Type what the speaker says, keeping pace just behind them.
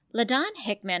LaDawn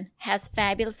Hickman has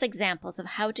fabulous examples of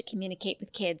how to communicate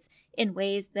with kids in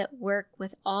ways that work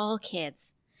with all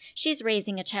kids. She's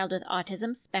raising a child with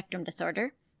autism spectrum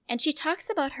disorder, and she talks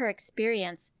about her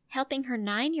experience helping her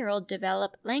 9-year-old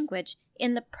develop language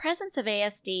in the presence of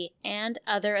ASD and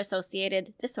other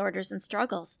associated disorders and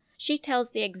struggles. She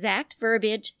tells the exact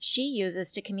verbiage she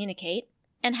uses to communicate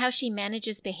and how she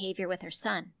manages behavior with her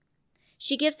son.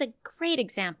 She gives a great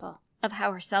example of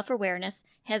how her self-awareness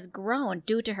has grown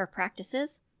due to her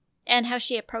practices and how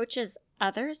she approaches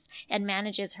others and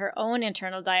manages her own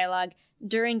internal dialogue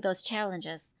during those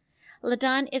challenges.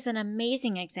 LaDawn is an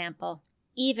amazing example,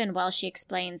 even while she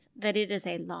explains that it is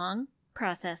a long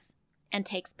process and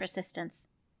takes persistence.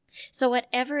 So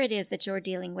whatever it is that you're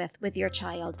dealing with your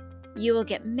child, you will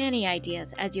get many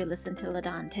ideas as you listen to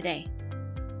LaDawn today.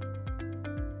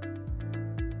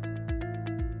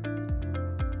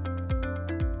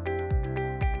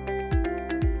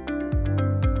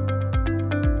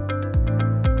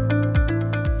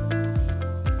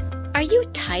 Are you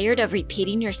tired of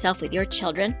repeating yourself with your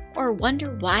children or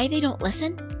wonder why they don't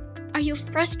listen? Are you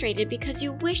frustrated because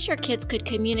you wish your kids could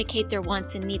communicate their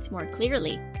wants and needs more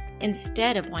clearly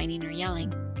instead of whining or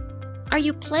yelling? Are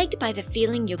you plagued by the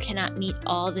feeling you cannot meet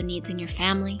all the needs in your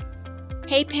family?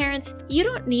 Hey parents, you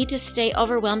don't need to stay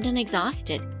overwhelmed and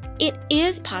exhausted. It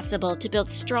is possible to build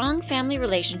strong family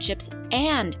relationships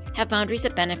and have boundaries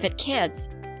that benefit kids.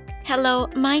 Hello,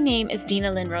 my name is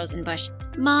Dina Lynn Rosenbush,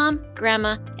 mom,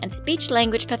 grandma, and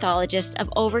speech-language pathologist of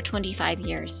over 25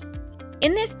 years.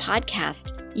 In this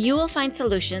podcast, you will find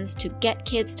solutions to get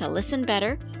kids to listen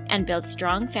better and build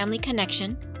strong family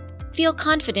connection, feel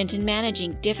confident in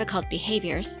managing difficult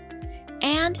behaviors,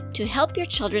 and to help your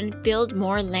children build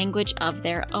more language of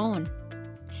their own.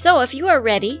 So if you are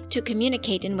ready to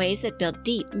communicate in ways that build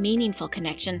deep, meaningful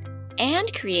connection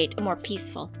and create a more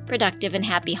peaceful, productive, and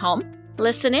happy home,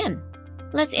 listen in.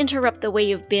 Let's interrupt the way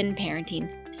you've been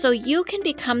parenting so you can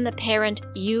become the parent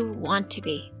you want to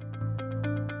be.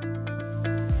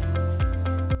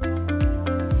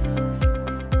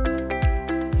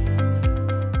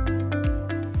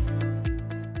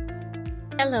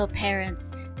 Hello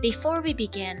parents. Before we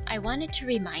begin, I wanted to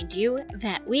remind you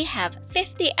that we have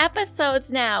 50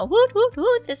 episodes now. Woot, woot,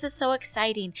 woot. This is so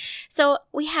exciting. So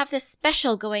we have this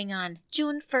special going on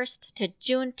June 1st to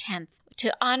June 10th.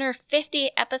 To honor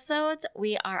 50 episodes,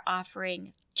 we are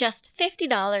offering just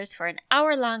 $50 for an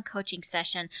hour-long coaching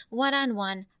session,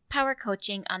 one-on-one power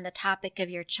coaching on the topic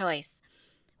of your choice.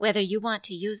 Whether you want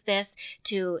to use this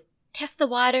to test the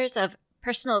waters of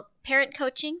personal parent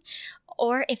coaching,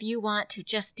 or if you want to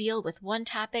just deal with one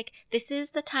topic, this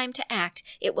is the time to act.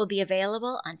 It will be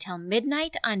available until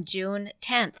midnight on June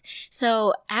 10th.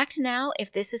 So act now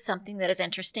if this is something that is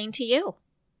interesting to you.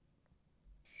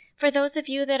 For those of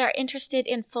you that are interested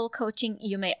in full coaching,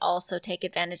 you may also take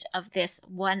advantage of this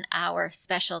 1-hour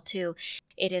special too.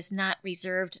 It is not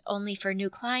reserved only for new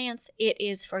clients. It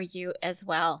is for you as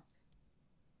well.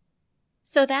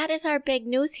 So that is our big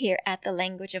news here at the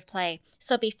Language of Play.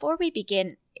 So before we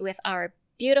begin with our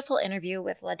beautiful interview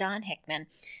with LaDawn Hickman,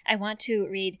 I want to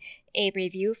read a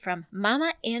review from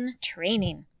Mama in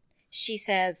Training. She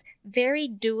says, "Very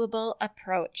doable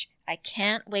approach. I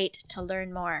can't wait to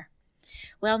learn more."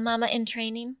 Well, Mama in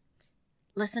Training,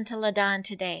 listen to LaDawn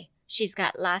today. She's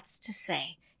got lots to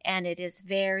say, and it is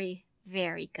very,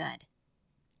 very good.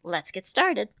 Let's get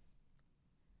started.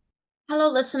 Hello,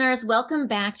 listeners. Welcome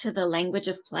back to the Language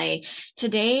of Play.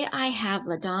 Today, I have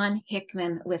LaDawn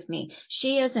Hickman with me.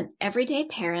 She is an everyday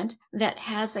parent that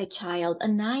has a child, a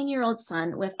 9-year-old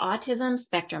son with autism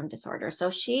spectrum disorder. So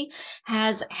she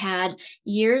has had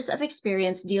years of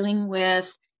experience dealing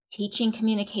with teaching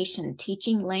communication,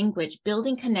 teaching language,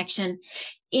 building connection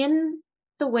in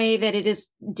the way that it is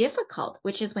difficult,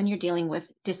 which is when you're dealing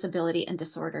with disability and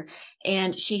disorder.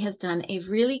 And she has done a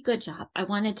really good job. I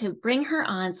wanted to bring her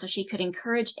on so she could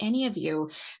encourage any of you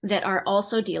that are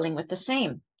also dealing with the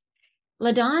same.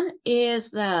 LaDawn is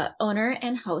the owner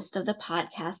and host of the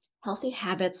podcast Healthy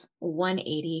Habits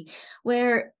 180,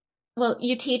 where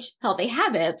you teach healthy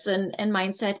habits and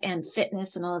mindset and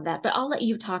fitness and all of that, but I'll let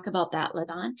you talk about that,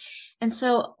 LaDawn. And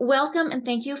so welcome and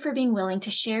thank you for being willing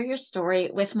to share your story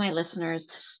with my listeners.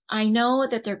 I know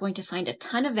that they're going to find a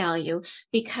ton of value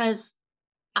because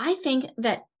I think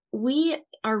that we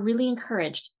are really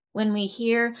encouraged when we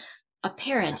hear a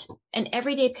parent, an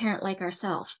everyday parent like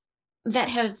ourselves, that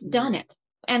has done it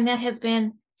and that has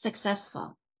been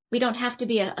successful. We don't have to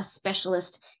be a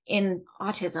specialist in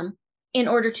autism in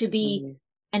order to be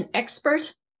an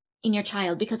expert in your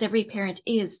child, because every parent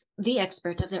is the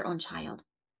expert of their own child.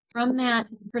 From that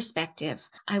perspective,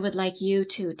 I would like you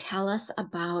to tell us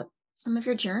about some of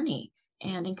your journey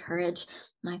and encourage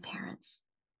my parents.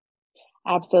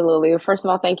 Absolutely. First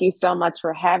of all, thank you so much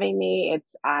for having me.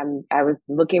 I was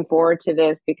looking forward to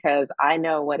this because I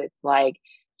know what it's like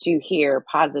to hear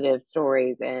positive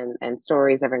stories and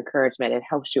stories of encouragement. It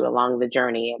helps you along the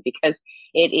journey because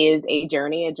it is a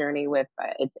journey with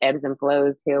its ebbs and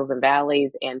flows, hills and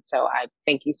valleys. And so I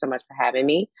thank you so much for having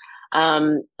me.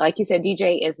 Like you said,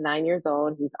 DJ is 9 years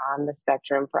old. He's on the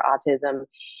spectrum for autism.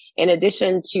 In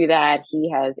addition to that,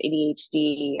 he has ADHD,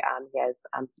 he has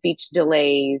speech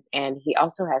delays, and he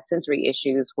also has sensory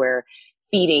issues where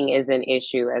feeding is an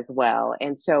issue as well.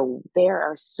 And so there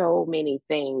are so many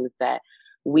things that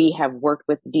we have worked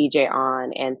with DJ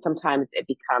on, and sometimes it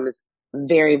becomes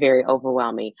very, very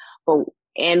overwhelming. But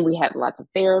and we had lots of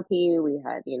therapy. We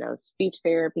had, speech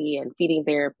therapy and feeding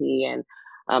therapy and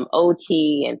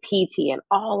OT and PT and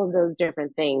all of those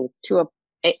different things.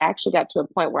 It actually got to a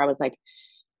point where I was like,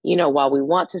 while we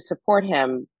want to support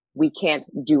him, we can't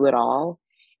do it all.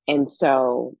 And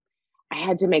so I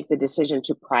had to make the decision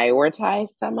to prioritize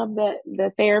some of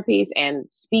the therapies, and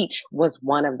speech was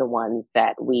one of the ones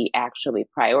that we actually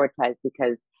prioritized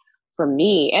because for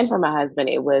me and for my husband,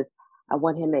 it was, I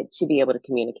want him to be able to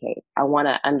communicate. I want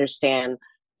to understand,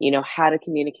 how to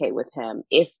communicate with him.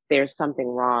 If there's something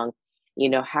wrong,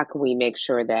 how can we make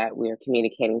sure that we're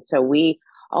communicating? So we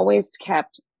always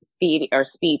kept feeding or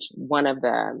speech one of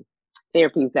the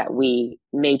therapies that we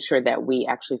made sure that we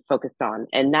actually focused on,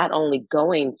 and not only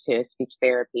going to speech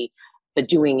therapy, but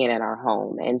doing it in our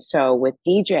home. And so with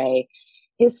DJ,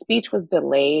 his speech was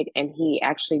delayed and he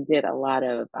actually did a lot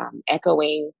of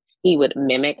echoing. He would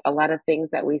mimic a lot of things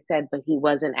that we said, but he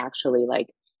wasn't actually like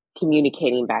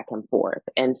communicating back and forth.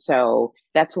 And so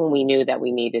that's when we knew that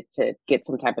we needed to get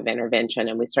some type of intervention,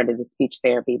 and we started the speech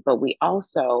therapy. But we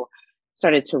also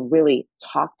started to really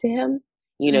talk to him,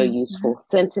 use full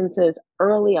sentences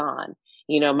early on.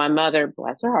 My mother,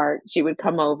 bless her heart, she would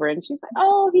come over and she's like,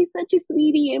 "Oh, he's such a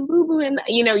sweetie," and boo boo, and,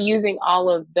 using all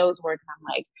of those words. I'm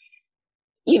like,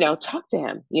 talk to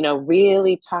him,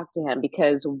 really talk to him,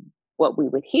 because what we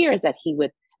would hear is that he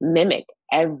would mimic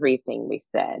everything we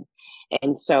said.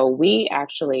 And so we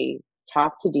actually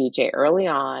talked to DJ early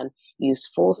on, used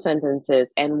full sentences.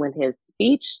 And when his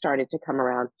speech started to come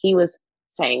around, he was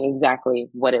saying exactly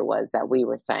what it was that we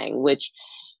were saying, which,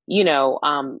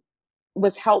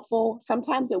 was helpful.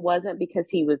 Sometimes it wasn't, because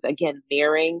he was, again,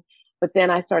 mirroring. But then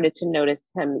I started to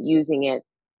notice him using it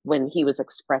when he was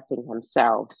expressing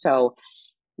himself. So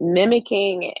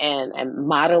mimicking and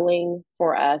modeling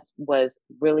for us was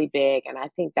really big. And I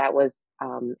think that was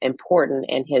important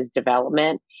in his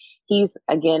development. He's,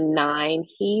 again, 9.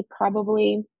 He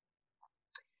probably,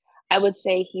 I would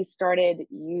say he started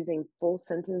using full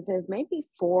sentences, maybe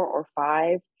 4 or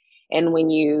 5. And when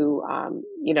you,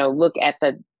 look at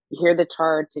hear the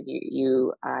charts, and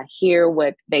you hear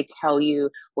what they tell you,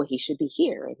 well, he should be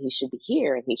here and he should be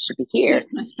here and he should be here,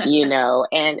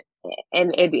 and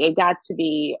it got to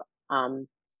be,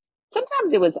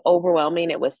 sometimes it was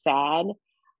overwhelming. It was sad,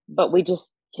 but we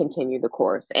just continued the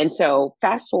course. And so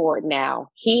fast forward now,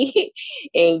 he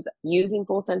is using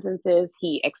full sentences.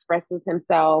 He expresses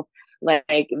himself.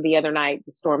 Like the other night,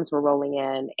 the storms were rolling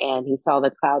in and he saw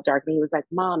the cloud darken. He was like,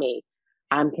 "Mommy,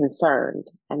 I'm concerned."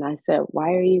 And I said,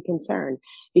 "Why are you concerned?"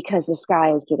 "Because the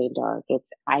sky is getting dark.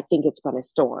 I think it's going to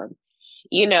storm."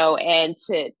 And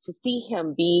to see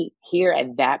him be here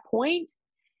at that point,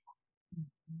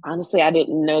 honestly, I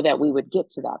didn't know that we would get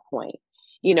to that point.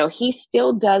 He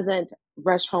still doesn't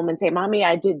rush home and say, "Mommy,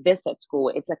 I did this at school."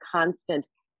 It's a constant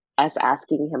us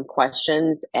asking him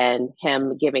questions and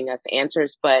him giving us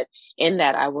answers. But in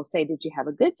that, I will say, "Did you have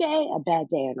a good day, a bad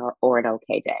day, or an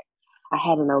okay day?" "I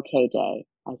had an okay day."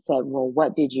 I said, "Well,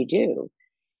 what did you do?"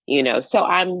 So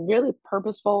I'm really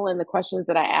purposeful in the questions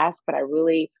that I ask, but I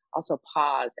really also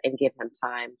pause and give him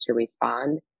time to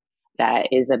respond.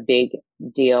 That is a big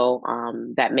deal.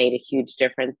 That made a huge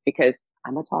difference because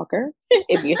I'm a talker,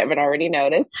 if you haven't already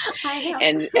noticed. I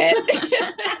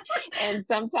know. And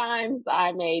sometimes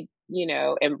I may,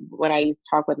 and when I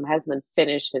talk with my husband,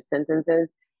 finish his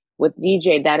sentences. With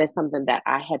DJ, that is something that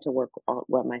I had to work on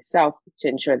with myself to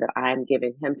ensure that I'm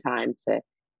giving him time to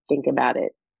think about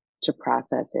it, to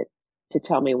process it, to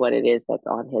tell me what it is that's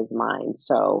on his mind.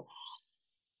 So,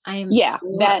 I'm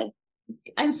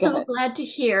go so ahead. glad to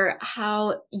hear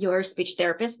how your speech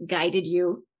therapist guided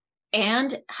you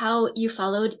and how you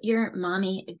followed your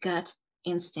mommy gut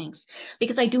instincts,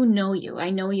 because I do know you. I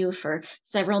know you for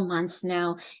several months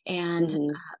now, and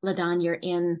LaDawn, you're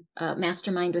in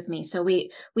mastermind with me, so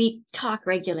we talk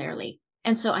regularly,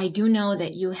 and so I do know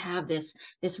that you have this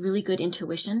really good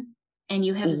intuition, and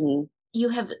you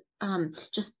have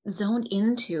just zoned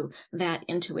into that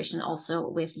intuition also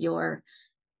with your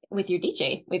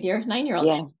DJ, with your 9-year-old.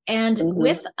 Yeah. And Hmm.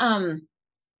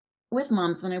 with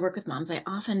moms, when I work with moms, I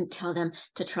often tell them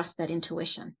to trust that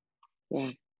intuition.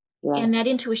 Yeah. Yeah. And that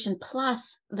intuition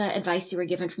plus the advice you were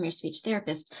given from your speech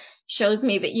therapist shows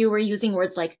me that you were using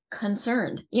words like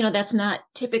concerned. That's not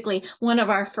typically one of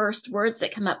our first words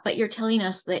that come up, but you're telling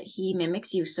us that he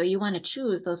mimics you. So you want to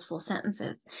choose those full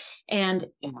sentences. And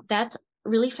Yeah. that's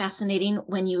really fascinating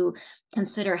when you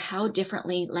consider how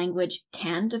differently language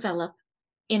can develop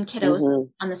in kiddos Hmm.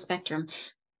 on the spectrum.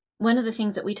 One of the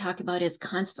things that we talk about is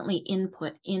constantly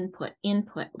input, input,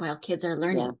 input while kids are Yeah.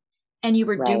 learning. And you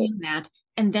were Right. doing that.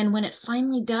 And then when it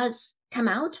finally does come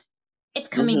out, it's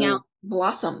coming Hmm. out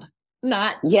blossomed,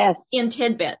 not Yes. in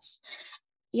tidbits.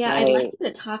 Yeah, I'd like Right. you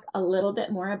to talk a little bit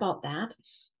more about that.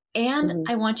 And Hmm.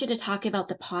 I want you to talk about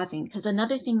the pausing, because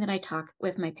another thing that I talk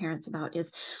with my parents about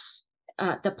is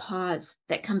the pause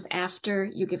that comes after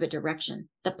you give a direction,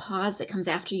 the pause that comes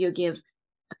after you give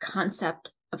a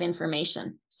concept of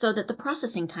information so that the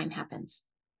processing time happens.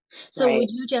 So would Right.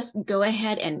 you just go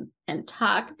ahead and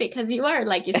talk, because you are,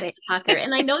 like you say, a talker,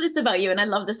 and I know this about you and I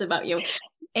love this about you.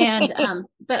 And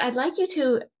but I'd like you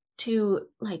to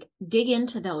like dig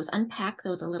into those, unpack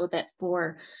those a little bit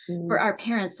for Mhm. our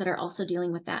parents that are also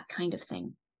dealing with that kind of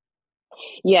thing.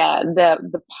 Yeah,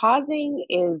 the pausing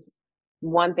is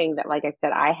one thing that, like I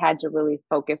said, I had to really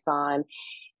focus on.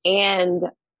 And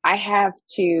I have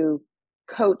to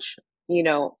coach,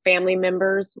 family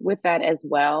members with that as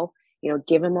well,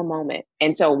 give them a moment.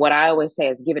 And so what I always say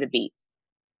is give it a beat,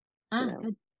 you know,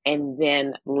 Good. and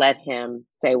then let him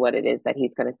say what it is that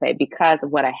he's going to say. Because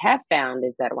what I have found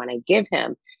is that when I give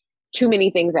him too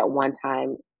many things at one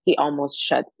time, he almost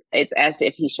it's as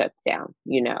if he shuts down.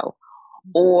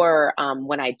 Or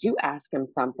when I do ask him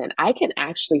something, I can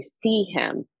actually see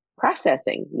him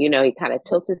processing. He kind of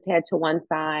tilts his head to one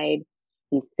side,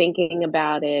 he's thinking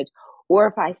about it. Or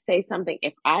if I say something,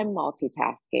 if I'm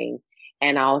multitasking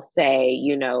and I'll say,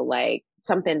 like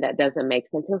something that doesn't make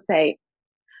sense, he'll say,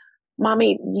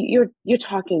 Mommy, you're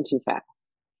talking too fast,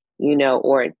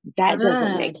 or that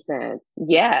doesn't make Good. sense.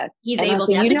 Yes. He's And I'll able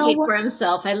say, to you know advocate what? for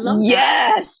himself. I love that.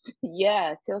 Yes,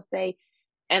 yes. He'll say,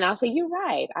 and I'll say, you're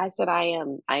right. I said, I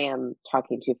am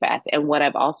talking too fast. And what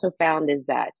I've also found is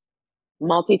that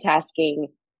multitasking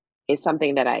is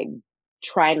something that I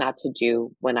try not to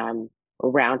do when I'm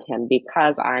around him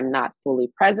because I'm not fully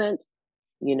present.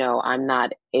 I'm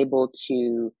not able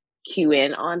to cue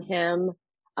in on him.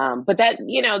 But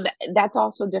that's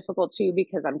also difficult too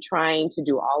because I'm trying to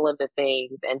do all of the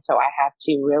things. And so I have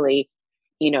to really,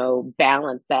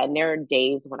 balance that. And there are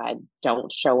days when I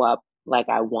don't show up like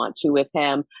I want to with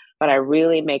him, but I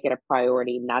really make it a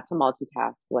priority not to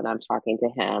multitask when I'm talking to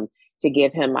him, to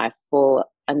give him my full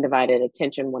undivided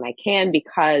attention when I can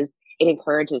because it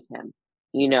encourages him.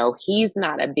 He's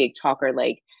not a big talker.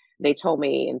 Like they told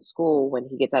me in school when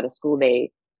he gets out of school,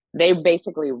 they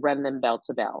basically run them bell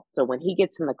to bell. So when he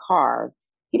gets in the car,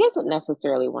 he doesn't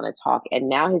necessarily want to talk. And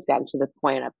now he's gotten to the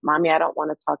point of, Mommy, I don't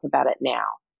want to talk about it now,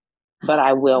 but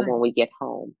I will when Good. we get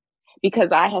home.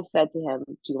 Because I have said to him,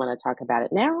 do you want to talk about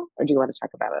it now or do you want to talk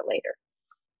about it later?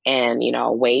 And,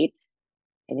 I'll wait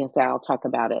and he'll say, I'll talk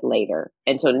about it later.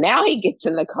 And so now he gets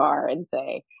in the car and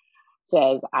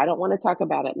says, I don't want to talk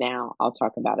about it now. I'll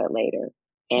talk about it later.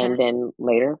 And Good. then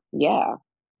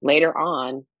later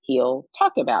on, he'll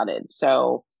talk about it.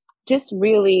 So just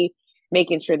really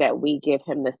making sure that we give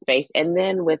him the space. And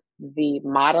then with the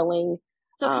modeling,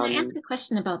 So can I ask a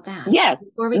question about that yes.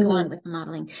 before we go Hmm. on with the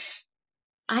modeling?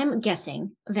 I'm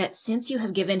guessing that since you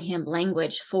have given him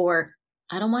language for,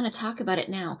 I don't want to talk about it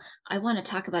now, I want to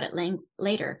talk about it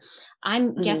later,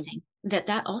 I'm Hmm. guessing that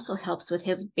that also helps with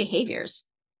his behaviors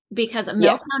because a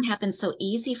Yes. meltdown happens so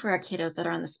easy for our kiddos that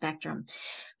are on the spectrum.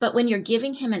 But when you're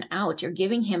giving him an out, you're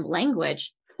giving him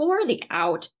language for the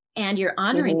out and you're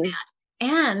honoring Hmm. that.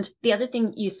 And the other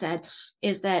thing you said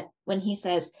is that when he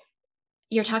says,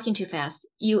 you're talking too fast,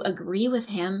 you agree with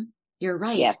him. You're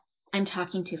right. Yes. I'm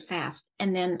talking too fast.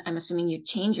 And then I'm assuming you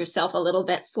change yourself a little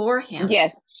bit for him.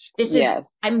 Yes. Yes.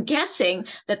 I'm guessing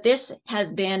that this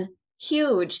has been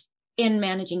huge in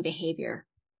managing behavior.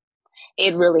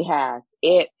 It really has.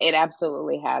 It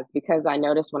absolutely has because I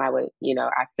noticed when I would,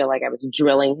 I feel like I was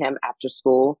drilling him after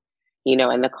school, in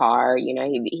the car, he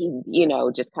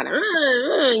just kind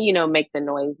of, make the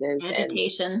noises and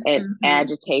Agitation. and Mm-hmm.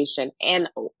 agitation. And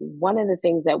one of the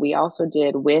things that we also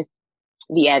did with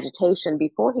the agitation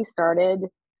before he started,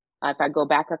 if I go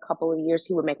back a couple of years,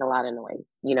 he would make a lot of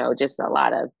noise, just a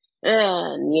lot of,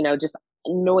 just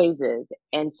noises.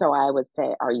 And so I would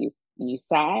say, are you you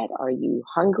sad? Are you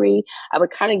hungry? I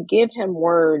would kind of give him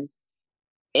words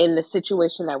in the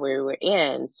situation that we were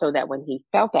in so that when he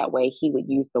felt that way, he would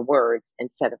use the words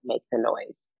instead of make the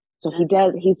noise. So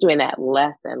he's doing that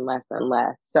less and less and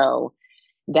less. So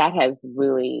that has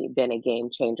really been a game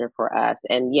changer for us.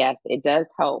 And yes, it does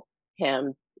help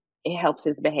him. It helps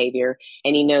his behavior.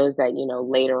 And he knows that,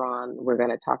 later on we're going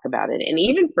to talk about it. And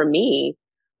even for me,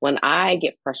 when I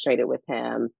get frustrated with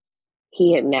him,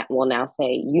 will now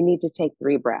say, you need to take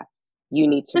 3 breaths. You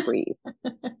need to breathe,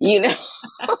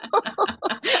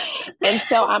 And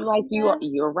so I'm like,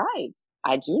 you're right.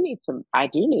 I do need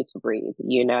to breathe,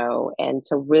 and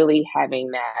to really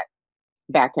having that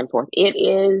back and forth. It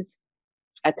is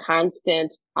a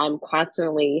constant, I'm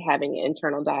constantly having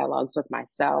internal dialogues with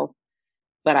myself,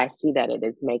 but I see that it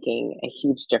is making a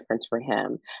huge difference for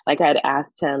him. Like I'd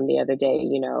asked him the other day,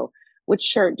 which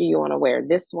shirt do you want to wear?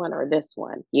 This one or this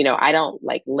one? I don't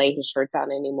like lay his shirts out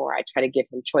anymore. I try to give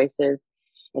him choices.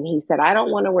 And he said, I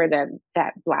don't want to wear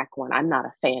that black one. I'm not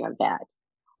a fan of that.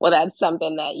 Well, that's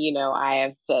something that, I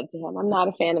have said to him. I'm not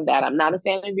a fan of that. I'm not a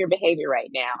fan of your behavior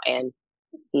right now. And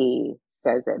he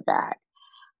says it back.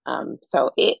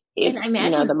 So and I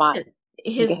imagine the mind,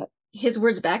 his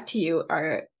words back to you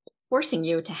are forcing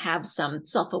you to have some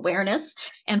self-awareness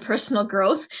and personal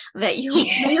growth that you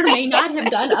may or may not have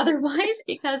done otherwise,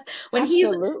 because when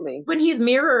he's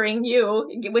mirroring you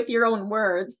with your own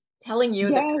words, telling you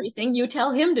the very thing you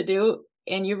tell him to do,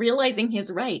 and you realizing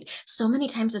he's right. So many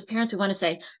times as parents, we want to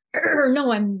say,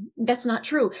 no, that's not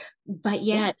true. But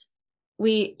yet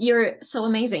you're so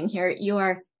amazing here. You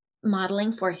are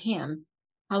modeling for him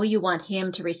how you want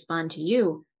him to respond to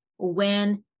you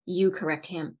when you correct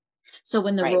him. So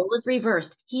when the role is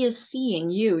reversed, he is seeing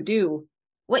you do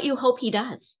what you hope he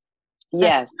does.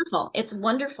 That's wonderful. It's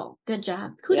wonderful. Good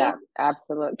job. Kudos. Yeah,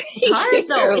 absolutely. It's hard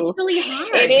though. It's really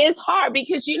hard. It is hard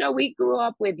because, we grew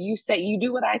up with, you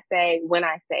do what I say when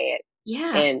I say it.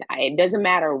 Yeah. And it doesn't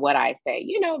matter what I say.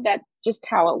 That's just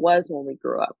how it was when we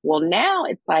grew up. Well, now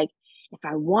it's like, if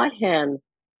I want him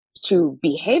to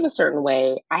behave a certain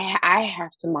way, I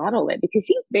have to model it, because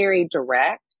he's very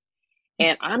direct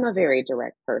and I'm a very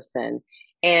direct person.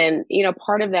 And,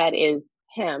 part of that is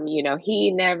him,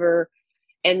 he never,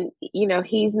 and,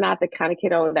 he's not the kind of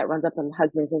kiddo that runs up on the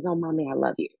husband and says, oh, mommy, I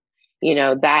love you.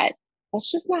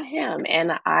 That's just not him.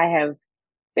 And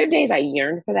there are days I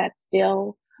yearn for that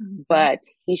still, but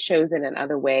he shows it in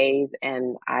other ways.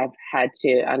 And I've had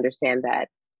to understand that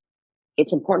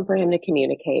it's important for him to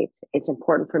communicate. It's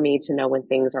important for me to know when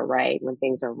things are right, when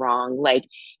things are wrong. Like,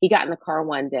 he got in the car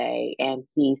one day and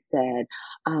he said,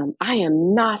 I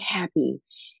am not happy.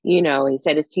 He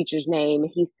said his teacher's name.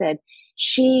 He said,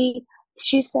 she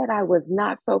said I was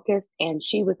not focused and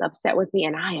she was upset with me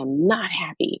and I am not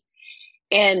happy.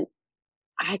 And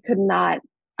I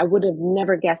would have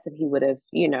never guessed that he would have,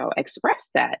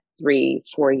 expressed that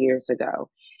 3-4 years ago.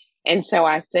 And so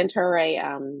I sent her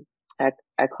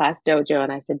a class dojo,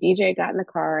 and I said, DJ got in the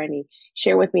car and he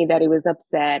shared with me that he was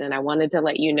upset. And I wanted to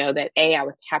let you know that A, I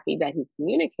was happy that he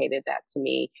communicated that to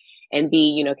me, and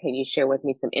B, can you share with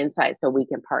me some insight so we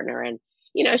can partner? And,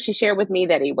 she shared with me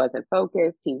that he wasn't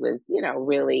focused. He was,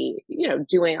 really,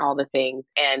 doing all the things.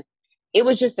 And it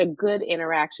was just a good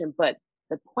interaction. But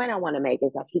the point I want to make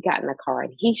is that he got in the car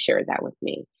and he shared that with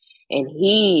me. And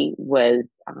he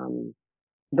was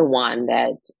the one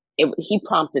that he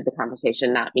prompted the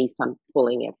conversation, not me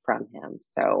pulling it from him.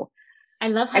 So I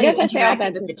love how you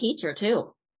interacted with the teacher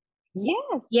too.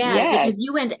 Yes. Yeah, because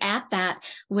you went at that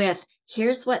with,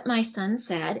 here's what my son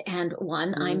said. And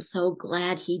one, I'm so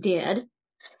glad he did.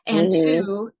 And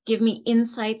two, give me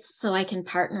insights so I can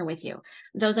partner with you.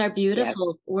 Those are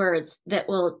beautiful words that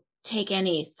will take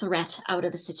any threat out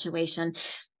of the situation.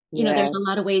 There's a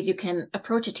lot of ways you can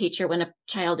approach a teacher when a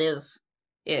child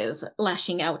is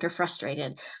lashing out or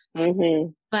frustrated.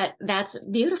 But that's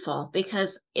beautiful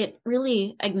because it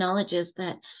really acknowledges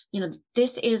that,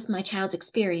 this is my child's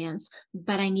experience,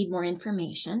 but I need more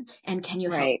information. And can you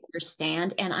help me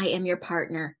understand? And I am your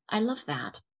partner. I love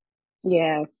that.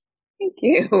 Yes. Thank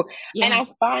you. Yeah. And I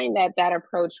find that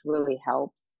approach really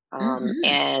helps.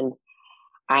 And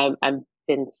I've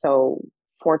been so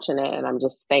fortunate, and I'm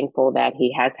just thankful that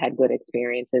he has had good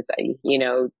experiences.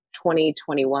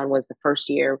 2021 was the first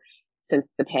year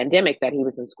since the pandemic that he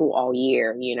was in school all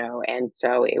year, and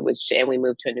so and we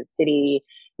moved to a new city,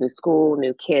 new school,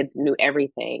 new kids, new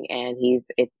everything. And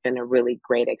it's been a really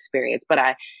great experience. But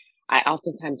I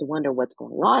oftentimes wonder what's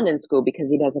going on in school,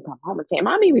 because he doesn't come home and say,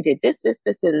 Mommy, we did this, this,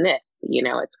 this, and this.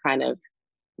 It's kind of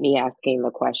me asking the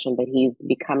question, but he's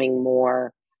becoming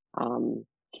more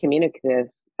communicative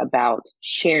about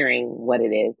sharing what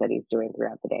it is that he's doing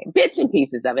throughout the day. Bits and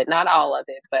pieces of it, not all of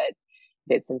it, but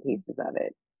bits and pieces of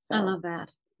it. I So, love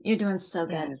that. You're doing so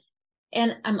good. yes,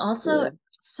 And I'm also yeah.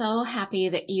 so happy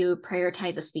that you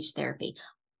prioritize a speech therapy.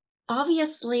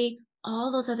 Obviously,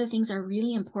 all those other things are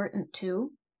really important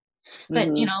too. But,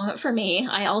 Mm-hmm. for me,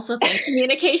 I also think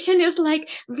communication is like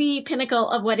the pinnacle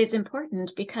of what is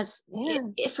important because Yeah.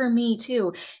 for me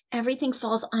too, everything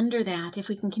falls under that. If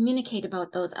we can communicate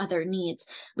about those other needs,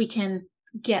 we can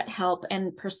get help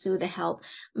and pursue the help.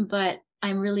 But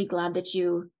I'm really glad that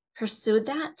you pursued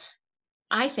that.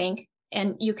 I think,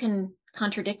 and you can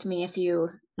contradict me if you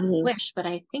Mm-hmm. wish, but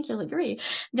I think you'll agree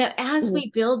that as Mm-hmm.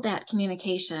 we build that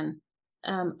communication,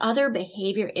 other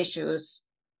behavior issues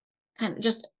kind of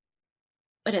just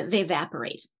they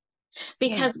evaporate Yeah.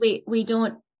 because we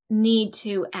don't need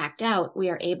to act out. We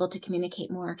are able to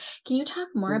communicate more. Can you talk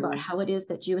more about Mm-hmm. how it is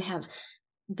that you have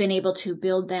been able to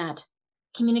build that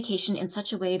communication in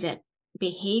such a way that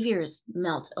behaviors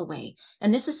melt away?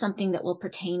 And this is something that will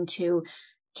pertain to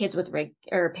kids with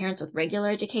or parents with regular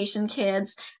education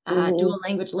kids, Mm-hmm. dual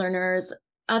language learners,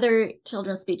 other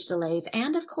children with speech delays,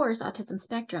 and of course, autism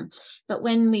spectrum. But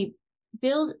when we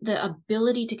build the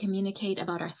ability to communicate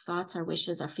about our thoughts, our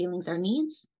wishes, our feelings, our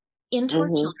needs into our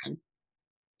Mm-hmm. children,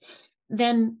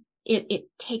 then it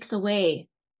takes away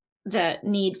the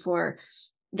need for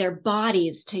their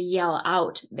bodies to yell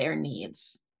out their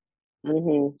needs.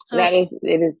 Mm-hmm. So,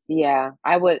 It is, yeah,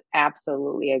 I would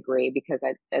absolutely agree because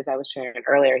as I was sharing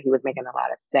earlier, he was making a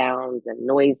lot of sounds and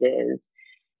noises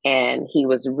and he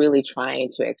was really trying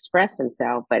to express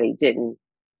himself, but he didn't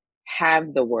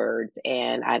have the words.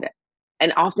 And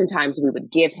oftentimes we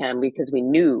would give him because we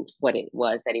knew what it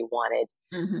was that he wanted,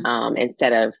 mhm,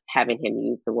 instead of having him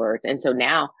use the words. And so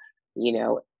now, you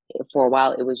know, for a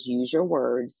while it was use your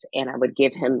words, and I would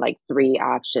give him like three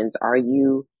options: are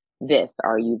you this,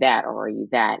 are you that, or are you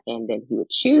that? And then he would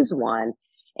choose one,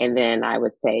 and then I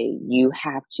would say, you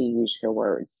have to use your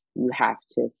words. You have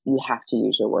to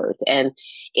use your words. And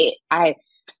I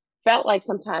felt like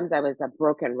sometimes I was a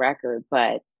broken record,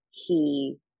 but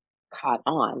he caught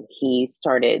on. He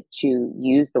started to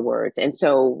use the words. And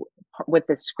so with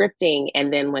the scripting,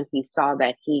 and then when he saw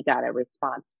that he got a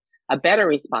response, a better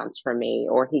response from me,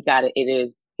 or he got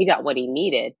what he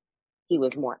needed, he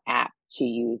was more apt to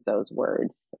use those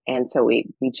words. And so we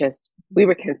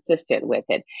were consistent with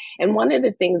it. And one of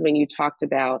the things when you talked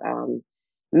about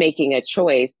making a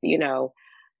choice,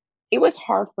 it was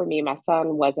hard for me. My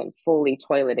son wasn't fully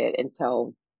toileted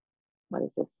until, what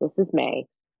is this? This is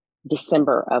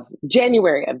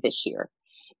January of this year.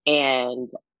 And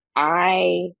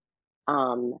I,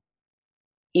 um,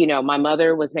 my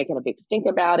mother was making a big stink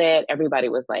about it. Everybody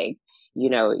was like, you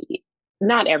know,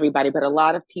 not everybody, but a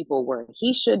lot of people were,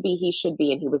 he should be.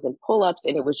 And he was in pull ups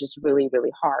and it was just really,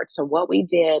 really hard. So what we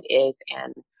did is,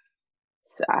 and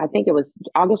I think it was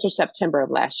August or September of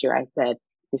last year, I said,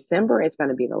 December is going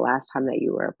to be the last time that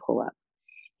you wear a pull up.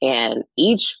 And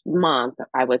each month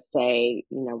I would say,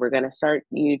 we're going to start,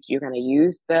 you're going to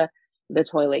use the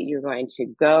toilet, you're going to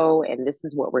go, and this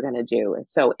is what we're going to do. And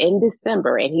so in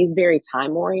December, and he's very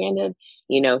time oriented,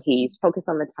 he's focused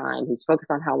on the time, he's focused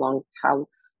on how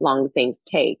long things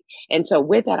take. And so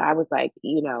with that, I was like,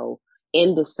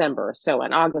 in December. So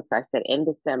in August, I said in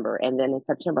December. And then in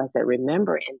September, I said,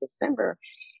 remember in December.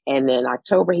 And then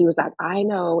October, he was like, I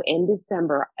know in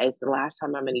December is the last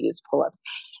time I'm going to use pull ups.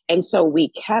 And so we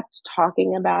kept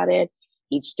talking about it.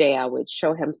 Each day I would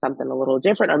show him something a little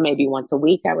different, or maybe once a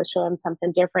week I would show him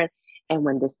something different. And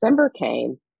when December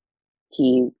came,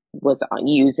 he was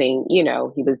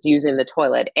he was using the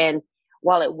toilet. And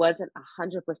while it wasn't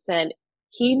 100%,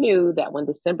 he knew that when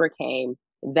December came,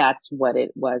 that's what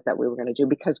it was that we were going to do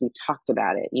because we talked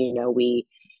about it. We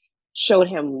showed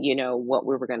him, what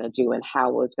we were going to do and how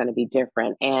it was going to be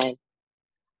different. And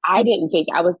I didn't think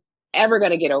I was ever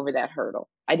going to get over that hurdle.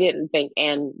 I didn't think,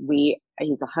 and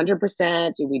he's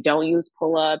 100%. We don't use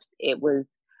pull-ups. It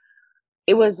was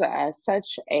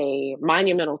such a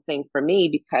monumental thing for me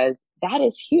because that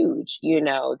is huge.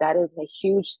 That is a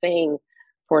huge thing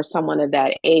for someone of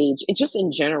that age. It's just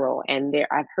in general. And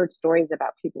I've heard stories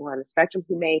about people who are on the spectrum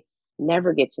who may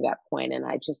never get to that point. And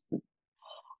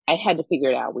I had to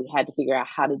figure it out. We had to figure out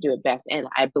how to do it best. And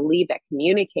I believe that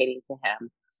communicating to him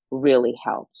really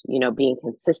helped, being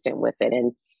consistent with it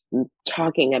and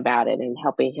talking about it and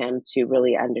helping him to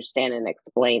really understand and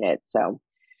explain it. So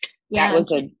that yeah, was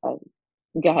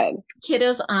go ahead.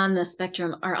 kiddos on the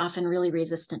spectrum are often really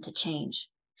resistant to change.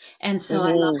 And so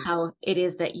I love Mm-hmm. how it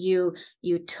is that you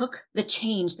took the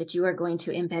change that you are going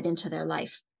to embed into their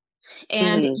life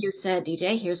And Hmm. you said,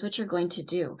 DJ, here's what you're going to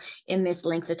do in this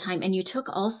length of time. And you took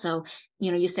also,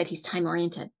 you said he's time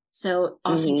oriented. So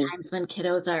Hmm. oftentimes when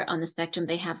kiddos are on the spectrum,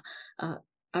 they have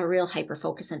a real hyper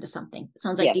focus into something. It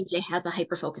sounds like Yes. DJ has a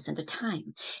hyper focus into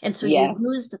time. And so you Yes.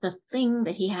 used the thing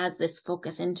that he has this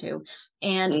focus into,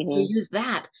 and you Hmm. use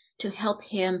that to help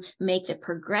him make the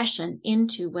progression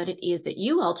into what it is that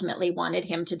you ultimately wanted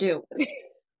him to do.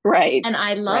 Right. And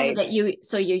I love Right. that you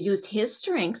used his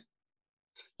strength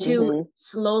to Hmm.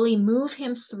 slowly move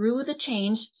him through the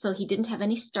change so he didn't have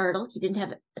any startle, he didn't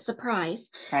have a surprise,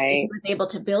 that he Right. was able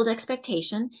to build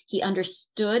expectation, he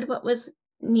understood what was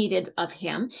needed of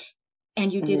him,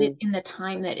 and you did it Hmm. in the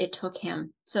time that it took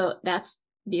him. So that's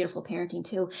beautiful parenting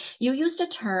too. You used a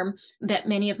term that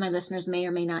many of my listeners may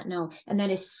or may not know, and that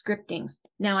is scripting.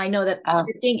 Now I know that Oh.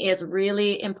 scripting is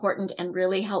really important and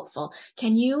really helpful.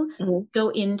 Can you Mhm. go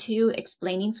into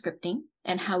explaining scripting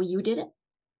and how you did it?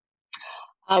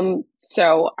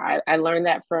 So I learned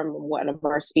that from one of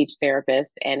our speech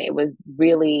therapists, and it was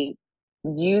really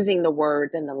using the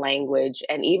words and the language,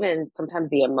 and even sometimes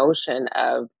the emotion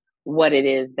of what it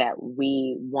is that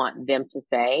we want them to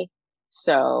say.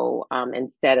 So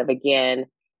instead of, again,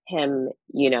 him,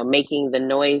 making the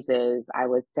noises, I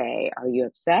would say, "Are you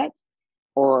upset?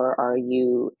 Or are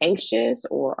you anxious?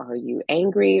 Or are you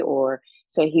angry?" Or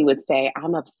so he would say,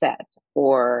 "I'm upset."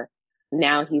 Or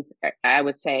now I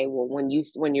would say, well, when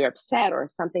you're upset or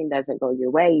something doesn't go your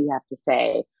way, you have to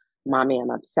say, "Mommy, I'm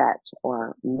upset,"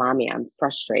 or "Mommy, I'm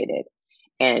frustrated."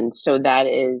 And so that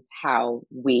is how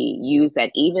we use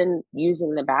that. Even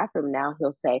using the bathroom, now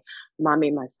he'll say,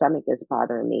 "Mommy, my stomach is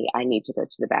bothering me. I need to go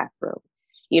to the bathroom."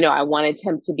 I wanted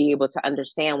him to be able to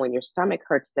understand when your stomach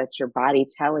hurts, that's your body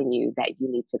telling you that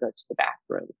you need to go to the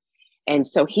bathroom. And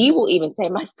so he will even say,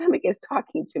 "My stomach is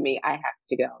talking to me. I have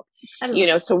to go." I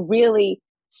love So really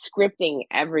scripting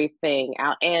everything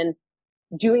out and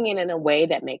doing it in a way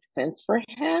that makes sense for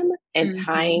him and it.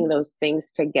 tying those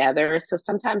things together. So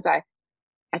sometimes I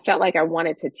felt like I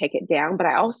wanted to take it down, but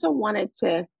I also wanted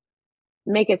to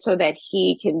make it so that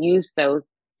he can use those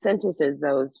sentences,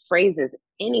 those phrases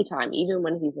anytime, even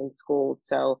when he's in school.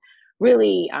 So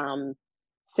really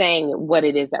saying what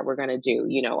it is that we're going to do.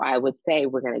 I would say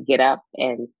we're going to get up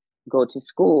and go to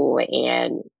school,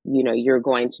 and, you're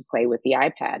going to play with the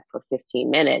iPad for 15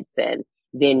 minutes, and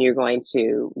then you're going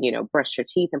to, brush your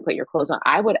teeth and put your clothes on.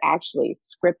 I would actually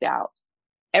script out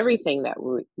everything that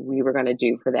we were going to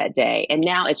do for that day. And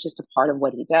now it's just a part of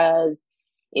what he does.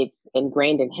 It's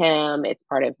ingrained in him. It's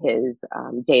part of his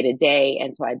day to day.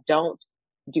 And so I don't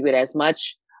do it as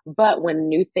much. But when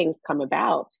new things come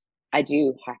about, I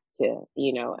do have to,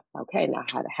 okay, now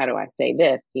how do I say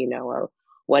this, or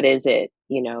what is it,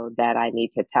 that I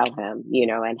need to tell him,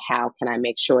 and how can I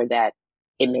make sure that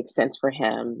it makes sense for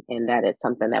him and that it's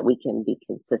something that we can be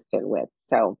consistent with.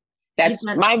 So You've that's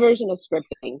done my version of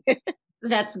scripting.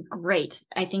 That's great.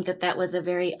 I think that that was a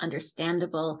very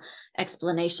understandable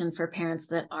explanation for parents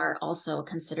that are also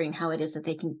considering how it is that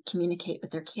they can communicate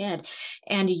with their kid.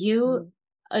 And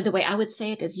the way I would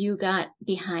say it is you got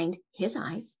behind his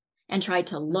eyes and tried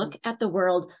to Mm-hmm. look at the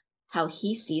world how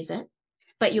he sees it,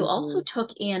 but you also Mm-hmm. took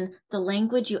in the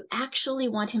language you actually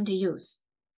want him to use.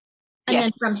 And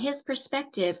then from Yes. his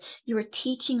perspective, you were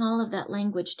teaching all of that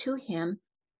language to him,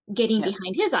 getting Yep.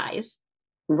 behind his eyes,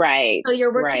 Right. so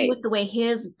you're working Right. with the way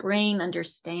his brain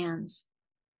understands.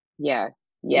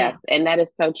 Yes. Yeah. Yes. And that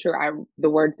is so true. The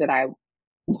words that I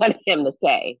want him to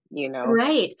say,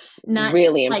 Right. Not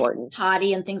really like important.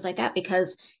 potty and things like that,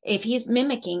 because if he's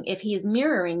mimicking, if he's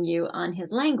mirroring you on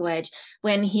his language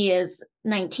when he is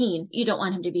 19, you don't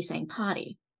want him to be saying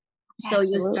potty. So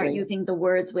you start Absolutely. using the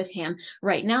words with him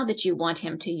right now that you want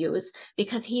him to use,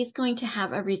 because he's going to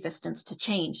have a resistance to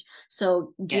change.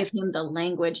 So give Yes. him the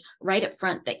language right up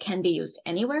front that can be used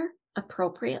anywhere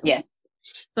appropriately, Yes.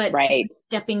 but Right.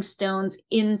 stepping stones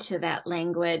into that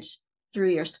language through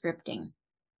your scripting.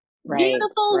 Right.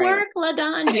 Beautiful Right. work,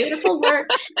 LaDawn. Beautiful work.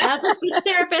 As a speech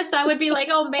therapist, I would be like,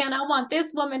 oh man, I want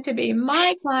this woman to be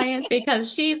my client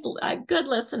because she's a good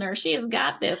listener. She's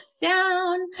got this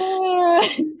down. So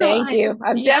Thank you.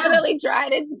 I've yeah, definitely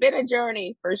tried. It's been a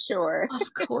journey for sure.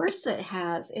 of course it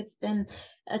has. It's been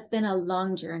a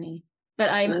long journey,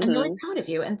 but I'm really Mm-hmm. proud of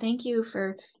you and thank you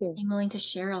for Thank you. being willing to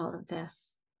share all of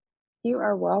this. You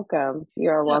are welcome. You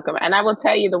are So welcome. And I will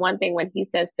tell you the one thing, when he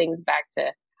says things back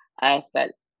to us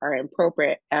that are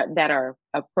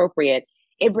appropriate,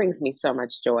 it brings me so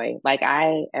much joy. Like,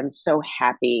 I am so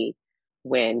happy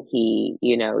when he,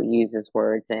 uses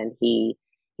words, and he,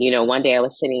 one day I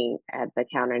was sitting at the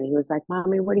counter and he was like,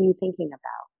 "Mommy, what are you thinking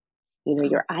about?"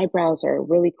 Your eyebrows are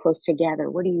really close together.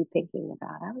 What are you thinking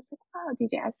about? I was like, wow,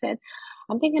 DJ. I said,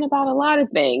 I'm thinking about a lot of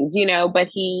things, but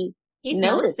he He's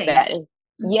noticed noticing. that. And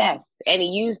Mhm. yes. And he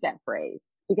used that phrase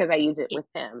because I use it with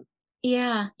him.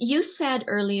 Yeah, you said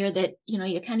earlier that, you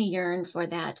kind of yearn for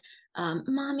that,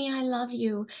 mommy, I love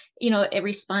you, a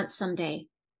response someday.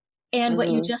 And what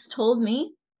you Hmm. just told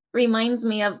me reminds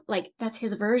me of like, that's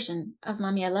his version of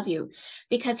mommy, I love you,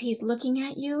 because he's looking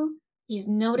at you, he's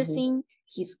Hmm. noticing,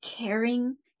 he's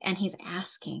caring, and he's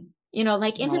asking,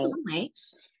 like in his Right. own way.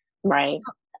 Right.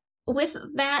 With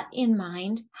that in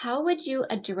mind, how would you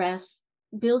address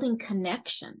building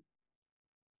connection?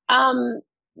 Um,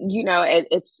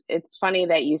 it's funny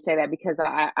that you say that because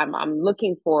I'm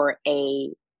looking for a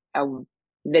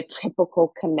the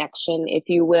typical connection, if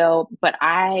you will. But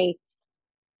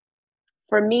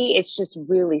for me, it's just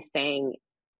really staying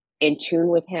in tune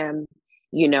with him,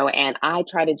 and I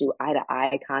try to do eye to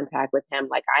eye contact with him.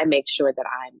 Like I make sure that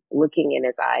I'm looking in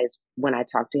his eyes when I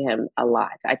talk to him a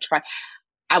lot.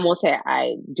 I won't say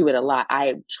I do it a lot.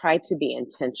 I try to be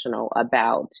intentional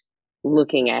about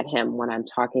looking at him when I'm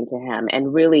talking to him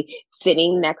and really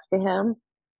sitting next to him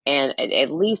and at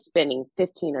least spending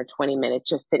 15 or 20 minutes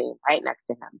just sitting right next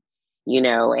to him.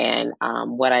 And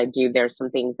what I do, there's some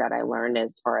things that I learned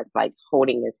as far as like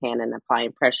holding his hand and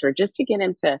applying pressure just to get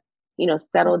him to,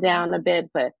 settle Mhm. down a bit.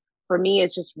 But for me,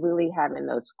 it's just really having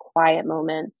those quiet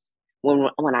moments when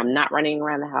I'm not running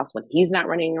around the house, when he's not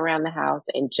running around the house,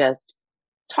 and just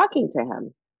talking to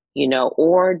him,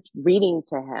 or reading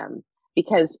to him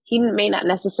because he may not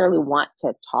necessarily want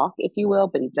to talk, if you will,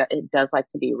 but it does like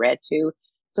to be read to.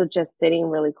 So just sitting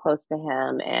really close to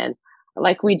him and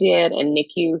like we did in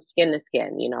NICU, skin to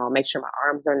skin, I'll make sure my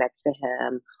arms are next to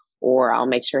him or I'll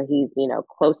make sure he's,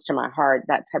 close to my heart,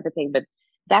 that type of thing. But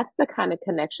that's the kind of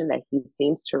connection that he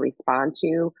seems to respond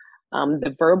to.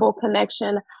 The verbal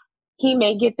connection, he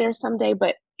may get there someday,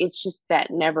 but it's just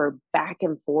that never back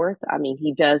and forth. I mean,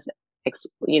 he does,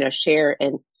 share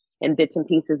in bits and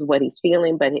pieces what he's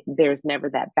feeling, but there's never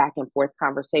that back and forth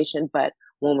conversation. But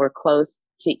when we're close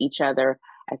to each other,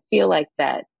 I feel like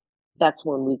that's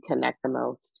when we connect the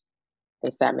most,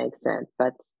 if that makes sense.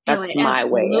 That's Oh, that's it my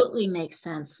way of, absolutely makes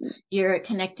sense. You're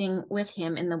connecting with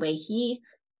him in the way he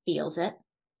feels it.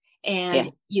 And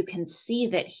yes. you can see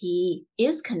that he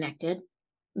is connected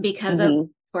because of, Hmm.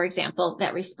 for example,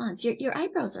 that response. Your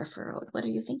eyebrows are furrowed. What are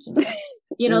you thinking about?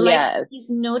 Like Yes.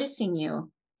 he's noticing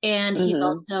you. And he's Hmm.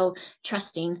 also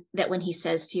trusting that when he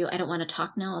says to you, I don't want to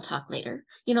talk now, I'll talk later.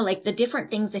 Like the different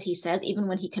things that he says, even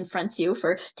when he confronts you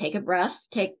for take a breath,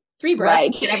 take 3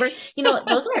 breaths, Right.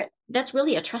 whatever, that's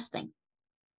really a trust thing.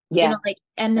 Yeah,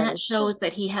 And that that is true. shows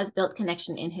that he has built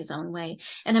connection in his own way.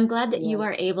 And I'm glad that you Yeah.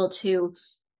 are able to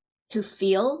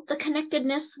feel the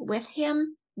connectedness with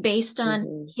him based on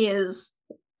Hmm. his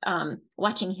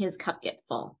watching his cup get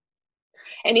full.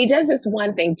 And he does this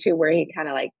one thing too, where he kind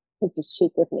of like puts his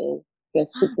cheek with me,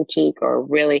 goes cheek Ah, to cheek, or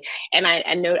really. And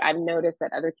I know I've noticed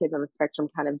that other kids on the spectrum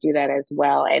kind of do that as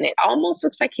well. And it almost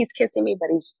looks like he's kissing me, but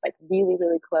he's just like really,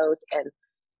 really close. And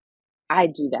I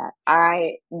do that.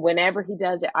 Whenever he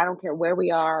does it, I don't care where we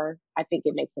are. I think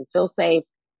it makes him feel safe.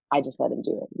 I just let him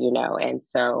do it. And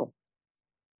so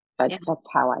yeah. that's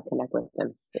how I connect with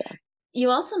him. Yeah. You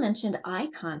also mentioned eye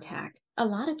contact. A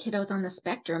lot of kiddos on the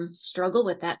spectrum struggle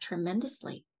with that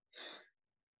tremendously.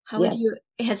 How would Yes. you,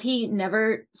 has he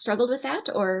never struggled with that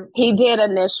or? He did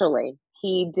initially.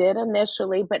 He did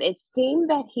initially, but it seemed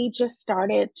that he just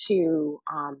started to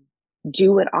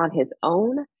do it on his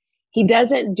own. He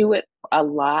doesn't do it a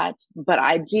lot, but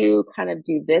I do kind of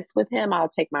do this with him. I'll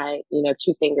take my,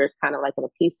 two fingers kind of like in a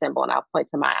peace symbol and I'll point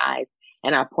to my eyes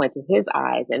and I'll point to his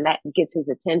eyes and that gets his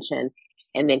attention.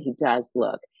 And then he does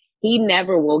look. He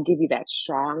never will give you that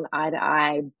strong eye to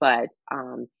eye, but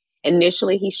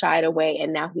initially he shied away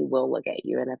and now he will look at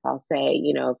you. And if I'll say,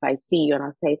 if I see you and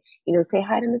I'll say, say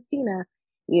hi to Miss Dina,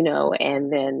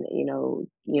 and then,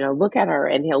 look at her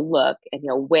and he'll look and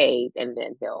he'll wave and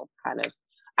then he'll kind of,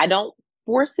 I don't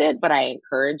force it, but I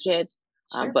encourage it.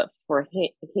 Sure. But for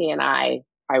he and I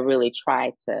really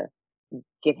try to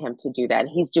get him to do that.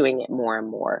 He's doing it more and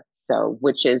more. So,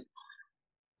 which is,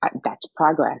 that's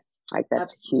progress. Like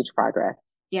that's huge Absolutely. progress.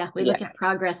 Yeah, we look Yes, at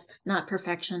progress, not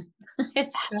perfection.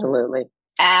 It's true. absolutely.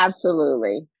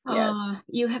 Absolutely. Yes. Oh,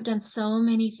 you have done so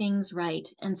many things right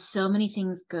and so many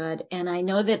things good. And I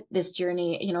know that this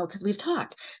journey, because we've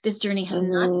talked, this journey has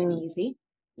not been Mm-hmm. easy.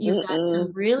 You've got some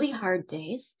Mm-mm. really hard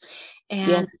days. And,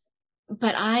 Yes.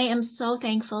 but I am so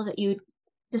thankful that you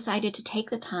decided to take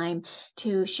the time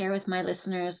to share with my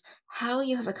listeners how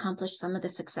you have accomplished some of the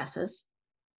successes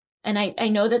And I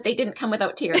know that they didn't come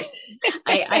without tears.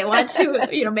 I want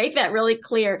to, make that really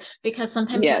clear, because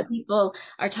sometimes Yes. when people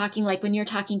are talking, like when you're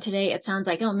talking today, it sounds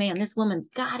like, oh man, this woman's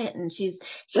got it and she's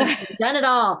done it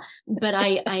all. But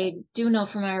I do know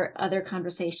from our other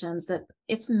conversations that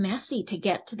it's messy to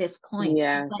get to this point.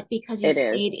 Yes, But because you it is.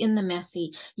 stayed in the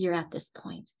messy, you're at this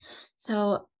point.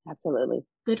 So Absolutely.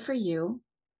 good for you.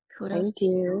 Kudos Thank to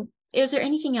you. you. Is there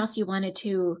anything else you wanted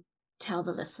to tell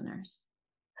the listeners?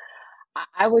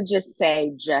 I would just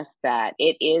say just that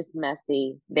it is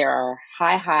messy. There are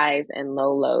high highs and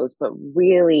low lows, but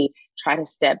really try to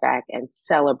step back and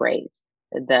celebrate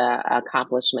the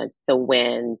accomplishments, the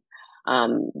wins,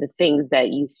 the things that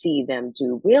you see them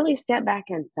do. Really step back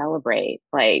and celebrate.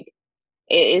 Like,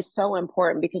 it is so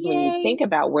important, because when you Yay. think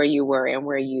about where you were and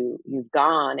where you've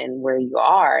gone and where you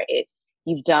are,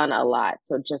 you've done a lot.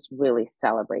 So just really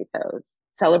celebrate those.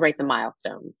 Celebrate the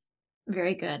milestones.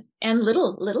 Very good. And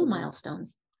little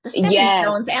milestones, the stepping Yes,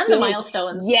 stones and the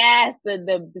milestones. Yes,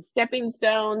 the stepping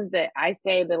stones, that I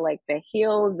say, the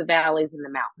hills, the valleys, and the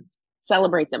mountains.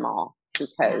 Celebrate them all,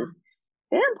 because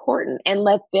they're important, and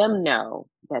let them know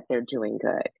that they're doing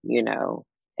good.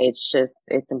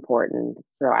 It's important.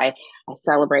 So I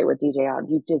celebrate with DJ out.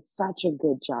 You did such a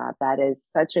good job. That is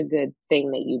such a good thing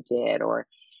that you did. Or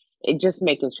just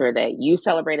making sure that you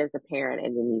celebrate as a parent,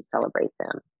 and then you celebrate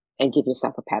them and give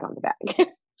yourself a pat on the back.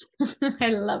 I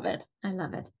love it.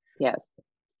 Yes.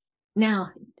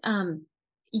 Now,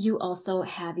 you also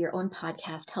have your own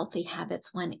podcast, Healthy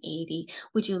Habits 180.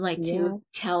 Would you like to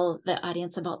tell the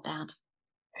audience about that?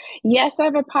 Yes, I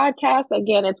have a podcast.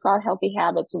 Again, it's called Healthy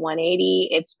Habits 180.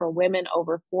 It's for women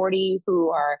over 40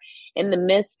 who are in the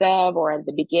midst of or at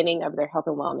the beginning of their health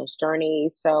and wellness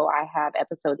journey. So I have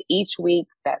episodes each week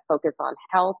that focus on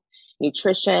health,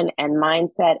 nutrition, and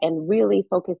mindset, and really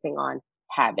focusing on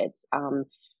habits.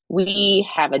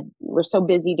 We're so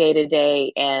busy day to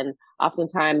day, and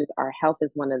oftentimes our health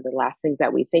is one of the last things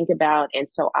that we think about.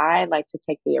 And so I like to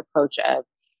take the approach of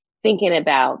thinking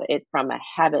about it from a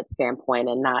habit standpoint,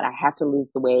 and not, I have to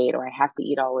lose the weight or I have to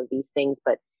eat all of these things,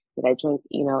 but did I drink,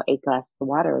 8 glasses of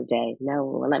water a day? No.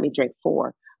 Well, let me drink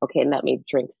 4. Okay. Let me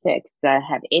drink 6. Did I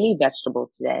have any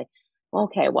vegetables today?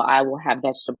 Okay. Well, I will have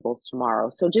vegetables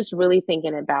tomorrow. So just really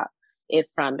thinking about it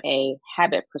from a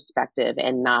habit perspective,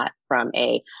 and not from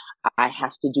I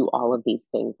have to do all of these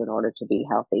things in order to be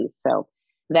healthy. So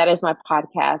that is my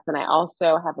podcast. And I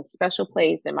also have a special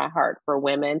place in my heart for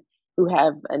women who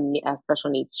have special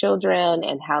needs children,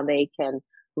 and how they can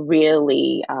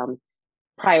really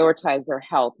prioritize their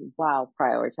health while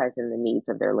prioritizing the needs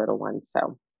of their little ones.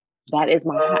 So that is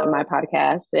my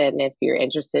podcast. And if you're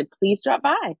interested, please drop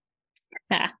by.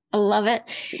 I love it.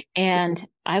 And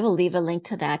I will leave a link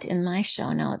to that in my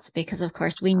show notes, because of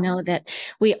course we know that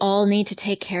we all need to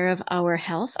take care of our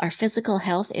health. Our physical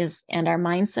health and our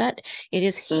mindset. It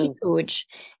is huge.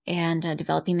 And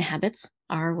developing the habits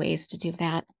are ways to do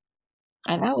that.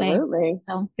 Absolutely.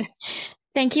 So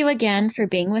thank you again for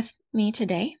being with me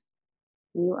today.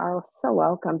 You are so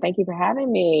welcome. Thank you for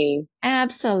having me.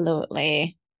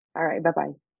 Absolutely. All right.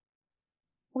 Bye-bye.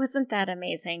 Wasn't that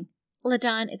amazing?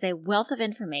 LaDawn is a wealth of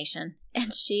information,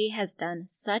 and she has done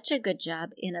such a good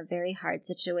job in a very hard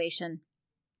situation.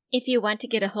 If you want to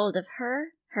get a hold of her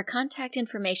contact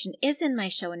information is in my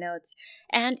show notes.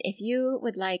 And if you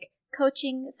would like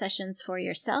coaching sessions for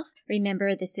yourself,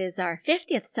 remember this is our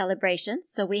 50th celebration.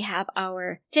 So we have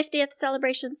our 50th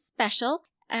celebration special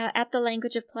at the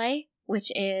Language of Play,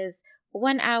 which is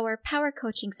 1-hour power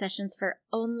coaching sessions for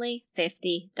only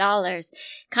 $50.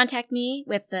 Contact me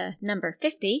with the number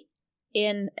 50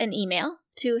 in an email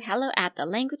to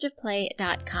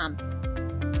hello@thelanguageofplay.com.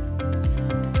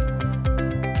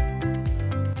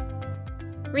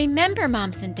 Remember,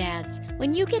 moms and dads,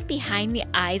 when you get behind the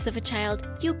eyes of a child,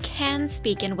 you can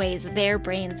speak in ways their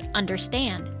brains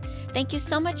understand. Thank you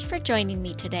so much for joining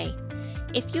me today.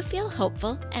 If you feel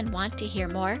hopeful and want to hear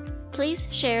more, please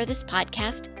share this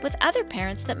podcast with other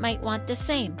parents that might want the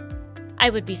same. I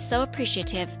would be so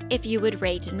appreciative if you would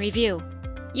rate and review.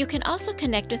 You can also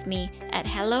connect with me at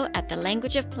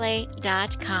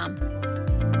hello@thelanguageofplay.com.